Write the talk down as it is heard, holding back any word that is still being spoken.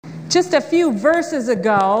Just a few verses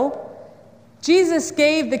ago, Jesus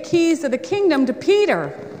gave the keys of the kingdom to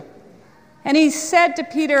Peter. And he said to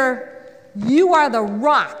Peter, "You are the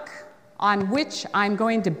rock on which I'm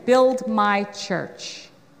going to build my church."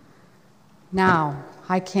 Now,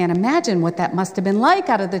 I can't imagine what that must have been like.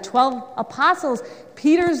 Out of the 12 apostles,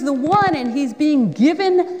 Peter's the one, and he's being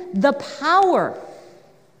given the power.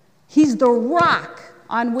 He's the rock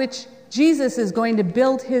on which Jesus is going to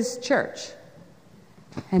build his church.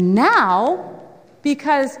 And now,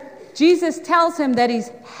 because Jesus tells him that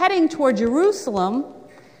he's heading toward Jerusalem,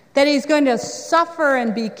 that he's going to suffer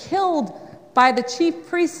and be killed by the chief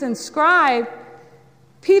priests and scribe,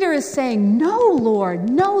 Peter is saying, "No, Lord,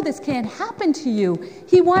 no, this can't happen to you."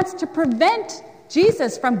 He wants to prevent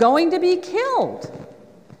Jesus from going to be killed.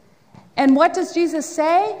 And what does Jesus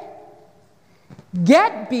say?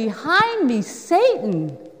 "Get behind me,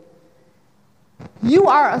 Satan. You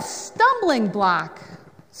are a stumbling block."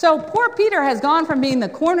 So poor Peter has gone from being the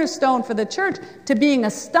cornerstone for the church to being a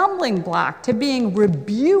stumbling block, to being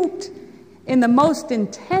rebuked in the most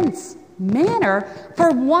intense manner for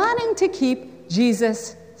wanting to keep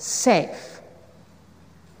Jesus safe.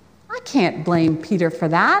 I can't blame Peter for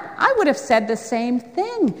that. I would have said the same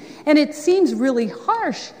thing. And it seems really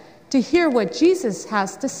harsh to hear what Jesus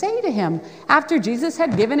has to say to him after Jesus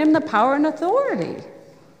had given him the power and authority.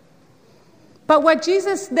 But what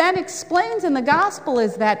Jesus then explains in the gospel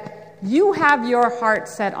is that you have your heart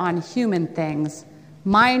set on human things.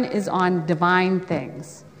 Mine is on divine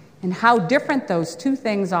things. And how different those two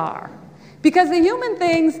things are. Because the human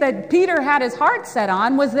things that Peter had his heart set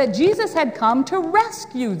on was that Jesus had come to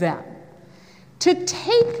rescue them, to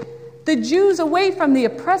take the Jews away from the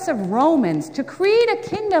oppressive Romans, to create a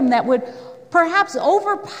kingdom that would perhaps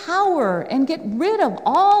overpower and get rid of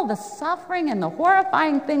all the suffering and the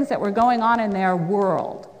horrifying things that were going on in their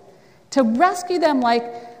world, to rescue them like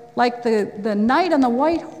the knight on the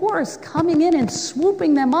white horse coming in and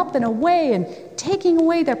swooping them up and away and taking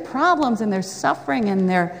away their problems and their suffering and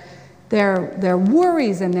their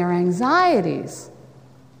worries and their anxieties.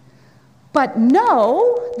 But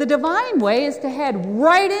no, the divine way is to head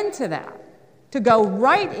right into that, to go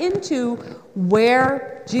right into where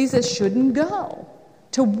Jesus shouldn't go,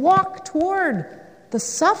 to walk toward the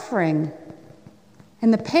suffering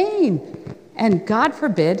and the pain, and God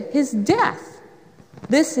forbid, his death.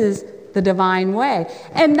 This is the divine way.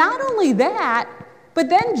 And not only that, but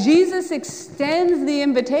then Jesus extends the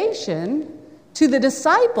invitation to the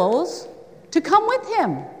disciples to come with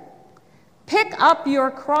him. Pick up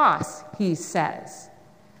your cross, he says.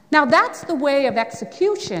 Now that's the way of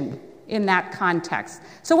execution in that context.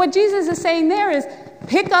 So what Jesus is saying there is,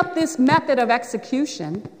 pick up this method of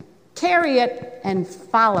execution, carry it, and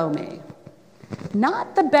follow me.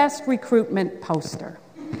 Not the best recruitment poster.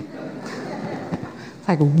 It's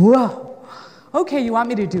like, whoa, okay, you want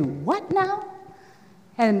me to do what now?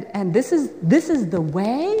 And this is the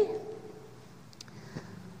way?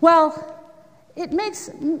 Well, it makes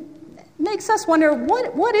us wonder,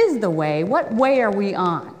 what is the way? What way are we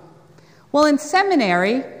on? Well, in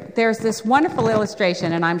seminary, there's this wonderful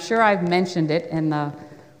illustration, and I'm sure I've mentioned it in the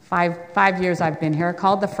five years I've been here,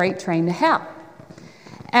 called the freight train to hell.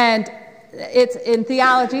 And it's in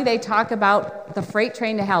theology, they talk about the freight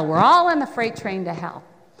train to hell. We're all on the freight train to hell.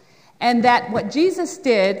 And that what Jesus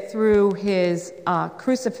did through his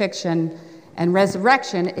crucifixion and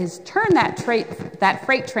resurrection is turn that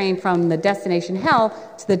freight train from the destination hell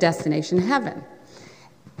to the destination heaven.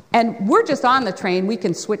 And we're just on the train. We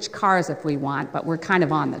can switch cars if we want, but we're kind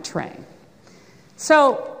of on the train.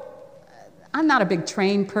 So I'm not a big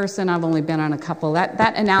train person. I've only been on a couple.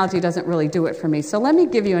 That analogy doesn't really do it for me. So let me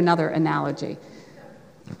give you another analogy.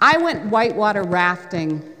 I went whitewater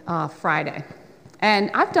rafting Friday.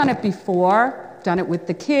 And I've done it before. Done it with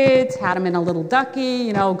the kids, had them in a little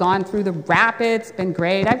ducky, gone through the rapids, been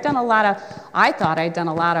great. I thought I'd done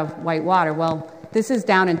a lot of whitewater. Well, this is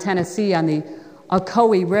down in Tennessee on the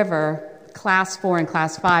Ocoee River, Class 4 and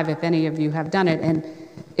Class 5, if any of you have done it, and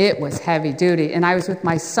it was heavy duty. And I was with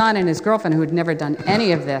my son and his girlfriend who had never done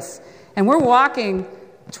any of this. And we're walking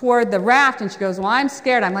toward the raft, and she goes, "Well, I'm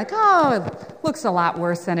scared." I'm like, "Oh, it looks a lot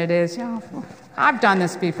worse than it is. I've done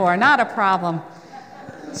this before, not a problem."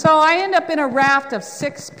 So I end up in a raft of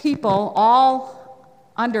 6 people, all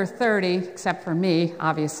under 30, except for me,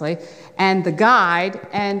 obviously, and the guide,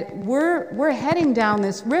 and we're heading down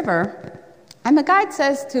this river, and the guide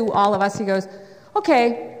says to all of us, he goes,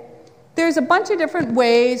 "Okay, there's a bunch of different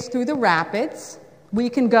ways through the rapids. We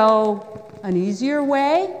can go an easier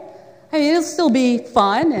way, I mean, it'll still be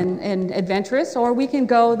fun and adventurous, or we can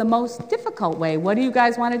go the most difficult way. What do you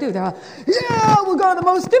guys want to do? They're like, yeah, we'll go the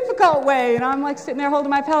most difficult way. And I'm like sitting there holding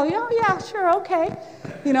my paddle. Yeah, sure, okay.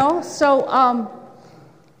 So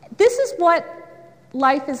this is what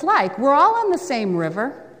life is like. We're all on the same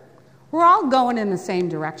river. We're all going in the same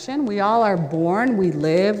direction. We all are born, we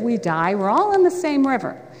live, we die. We're all on the same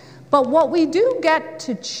river. But what we do get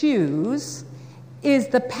to choose is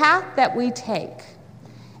the path that we take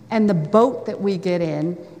and the boat that we get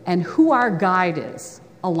in and who our guide is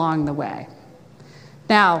along the way.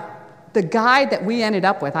 Now, the guide that we ended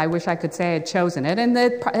up with, I wish I could say I had chosen it, and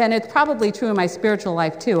it's probably true in my spiritual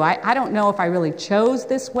life too. I don't know if I really chose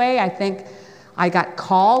this way. I think I got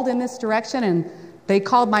called in this direction, and they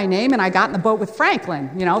called my name, and I got in the boat with Franklin.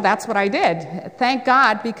 That's what I did. Thank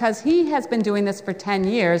God, because he has been doing this for 10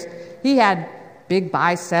 years. He had big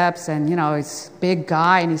biceps, and, he's a big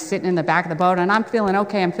guy, and he's sitting in the back of the boat, and I'm feeling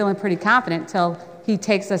okay. I'm feeling pretty confident until he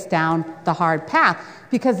takes us down the hard path,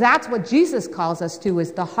 because that's what Jesus calls us to,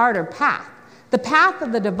 is the harder path. The path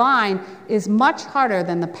of the divine is much harder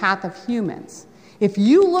than the path of humans. If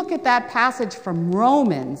you look at that passage from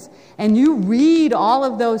Romans and you read all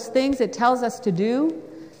of those things it tells us to do,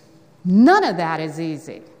 none of that is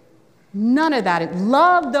easy. None of that.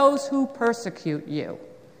 Love those who persecute you.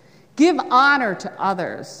 Give honor to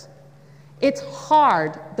others. It's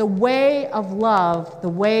hard. The way of love, the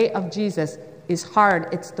way of Jesus is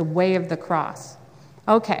hard. It's the way of the cross.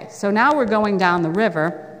 Okay, so now we're going down the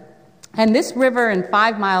river, and this river in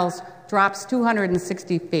 5 miles drops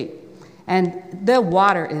 260 feet. And the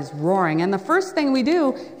water is roaring. And the first thing we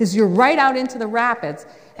do is you're right out into the rapids.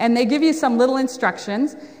 And they give you some little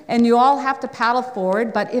instructions. And you all have to paddle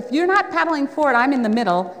forward. But if you're not paddling forward, I'm in the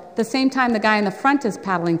middle, the same time the guy in the front is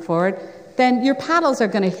paddling forward, then your paddles are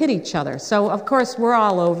going to hit each other. So, of course, we're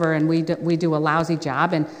all over and we do a lousy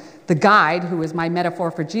job. And the guide, who is my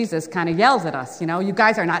metaphor for Jesus, kind of yells at us. You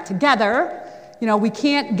guys are not together. We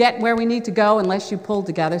can't get where we need to go unless you pull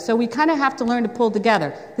together. So we kind of have to learn to pull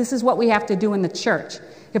together. This is what we have to do in the church.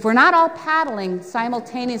 If we're not all paddling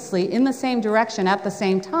simultaneously in the same direction at the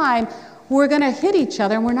same time, we're going to hit each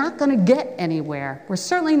other and we're not going to get anywhere. We're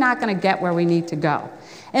certainly not going to get where we need to go.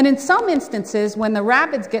 And in some instances, when the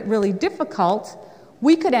rapids get really difficult,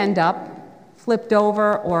 we could end up flipped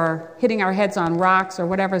over or hitting our heads on rocks or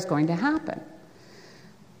whatever is going to happen.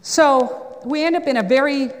 So we end up in a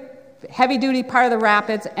very heavy-duty part of the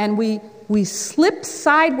rapids, and we slip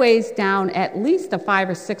sideways down at least a 5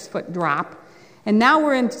 or 6 foot drop, and now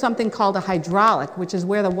we're in something called a hydraulic, which is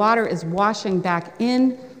where the water is washing back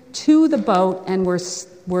into the boat, and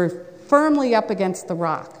we're firmly up against the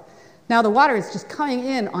rock. Now the water is just coming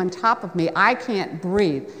in on top of me. I can't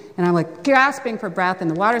breathe, and I'm like gasping for breath, and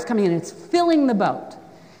the water's coming in, and it's filling the boat.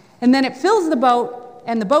 And then it fills the boat,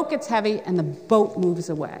 and the boat gets heavy, and the boat moves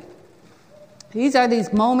away. These are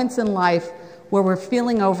these moments in life where we're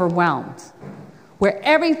feeling overwhelmed, where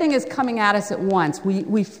everything is coming at us at once.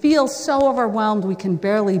 We feel so overwhelmed we can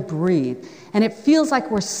barely breathe. And it feels like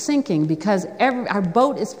we're sinking because our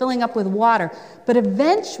boat is filling up with water. But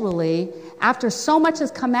eventually, after so much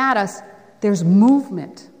has come at us, there's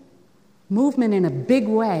movement in a big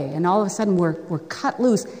way. And all of a sudden, we're cut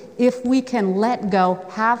loose. If we can let go,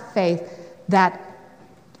 have faith that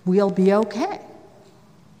we'll be okay.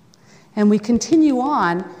 And we continue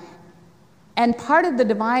on, and part of the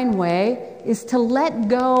divine way is to let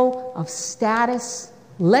go of status,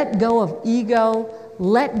 let go of ego,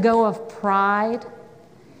 let go of pride,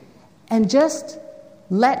 and just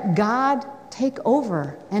let God take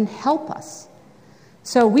over and help us.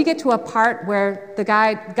 So we get to a part where the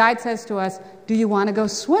guide says to us, do you want to go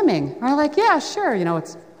swimming? And we're like, yeah, sure.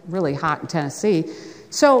 It's really hot in Tennessee.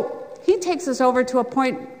 So he takes us over to a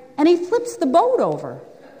point, and he flips the boat over.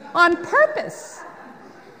 On purpose.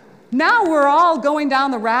 Now we're all going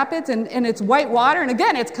down the rapids and it's white water, and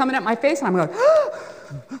again it's coming at my face, and I'm going,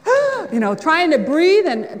 trying to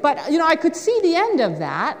breathe, but I could see the end of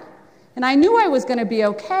that, and I knew I was going to be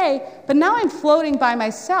okay, but now I'm floating by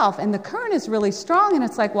myself, and the current is really strong, and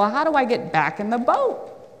it's like, well, how do I get back in the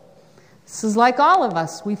boat? This is like all of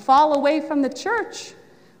us. We fall away from the church.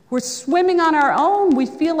 We're swimming on our own. We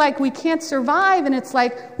feel like we can't survive, and it's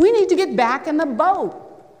like, we need to get back in the boat.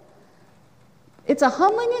 It's a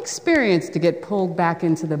humbling experience to get pulled back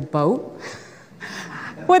into the boat.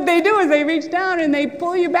 What they do is they reach down and they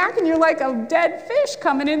pull you back, and you're like a dead fish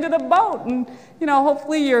coming into the boat. And,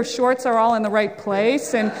 hopefully your shorts are all in the right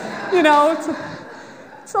place. And,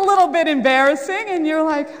 it's a little bit embarrassing. And you're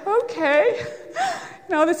like, okay,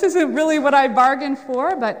 this isn't really what I bargained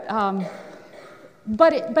for. But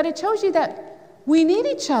it shows you that we need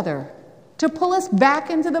each other to pull us back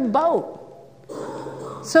into the boat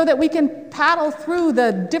so that we can paddle through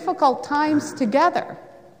the difficult times together.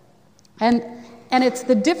 And it's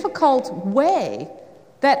the difficult way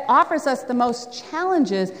that offers us the most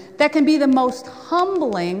challenges, that can be the most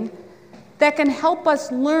humbling, that can help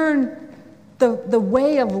us learn the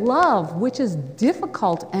way of love, which is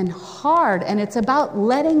difficult and hard, and it's about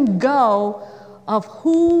letting go of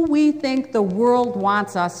who we think the world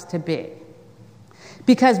wants us to be.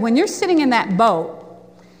 Because when you're sitting in that boat,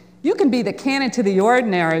 you can be the canon to the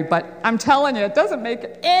ordinary, but I'm telling you, it doesn't make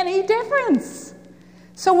any difference.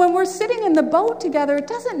 So when we're sitting in the boat together, it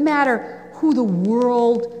doesn't matter who the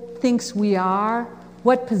world thinks we are,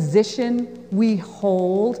 what position we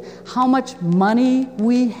hold, how much money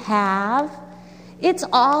we have. It's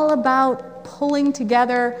all about pulling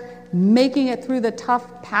together, making it through the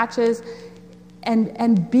tough patches,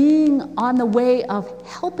 and being on the way of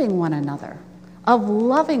helping one another, of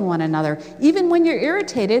loving one another, even when you're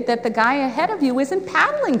irritated that the guy ahead of you isn't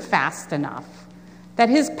paddling fast enough, that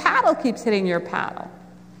his paddle keeps hitting your paddle.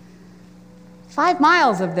 5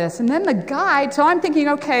 miles of this, and then the guide, so I'm thinking,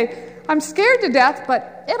 okay, I'm scared to death,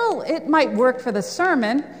 but it might work for the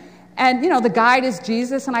sermon. And, the guide is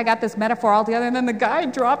Jesus, and I got this metaphor all together, and then the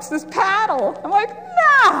guide drops this paddle. I'm like,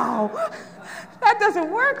 no, that doesn't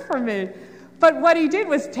work for me. But what he did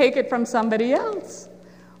was take it from somebody else,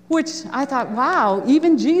 which I thought, wow,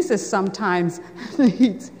 even Jesus sometimes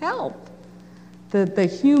needs help. The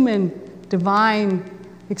human divine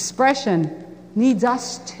expression needs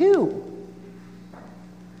us too.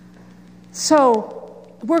 So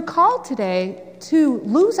we're called today to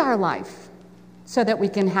lose our life so that we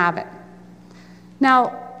can have it.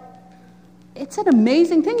 Now, it's an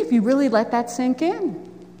amazing thing if you really let that sink in.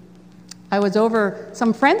 I was over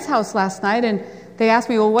some friend's house last night, and they asked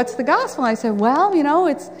me, well, what's the gospel? And I said, well,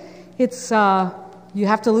 it's you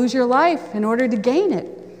have to lose your life in order to gain it.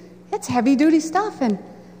 It's heavy-duty stuff.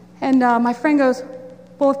 And my friend goes,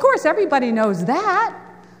 well, of course, everybody knows that.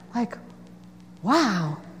 Like,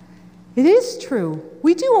 wow, it is true.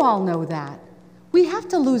 We do all know that. We have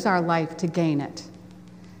to lose our life to gain it.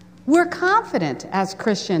 We're confident as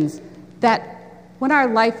Christians that when our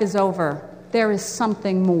life is over, there is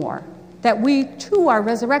something more, that we too are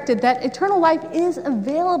resurrected, that eternal life is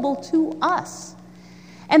available to us.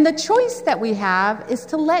 And the choice that we have is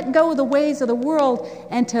to let go of the ways of the world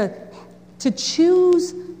and to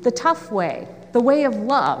choose the tough way, the way of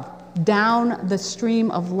love, down the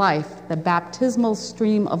stream of life, the baptismal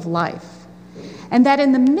stream of life. And that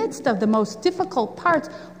in the midst of the most difficult parts,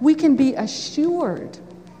 we can be assured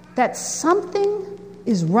that something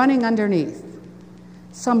is running underneath.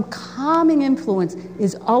 Some calming influence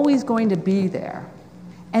is always going to be there.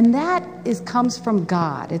 And that comes from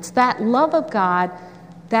God. It's that love of God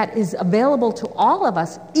that is available to all of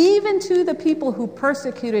us, even to the people who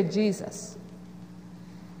persecuted Jesus.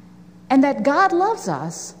 And that God loves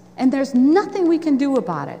us, and there's nothing we can do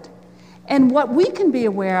about it. And what we can be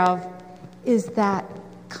aware of is that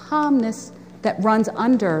calmness that runs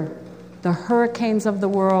under the hurricanes of the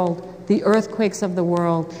world, the earthquakes of the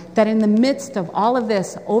world, that in the midst of all of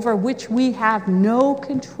this, over which we have no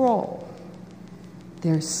control,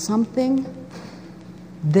 there's something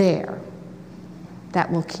there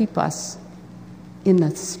that will keep us in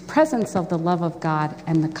the presence of the love of God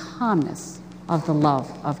and the calmness of the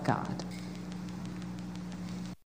love of God.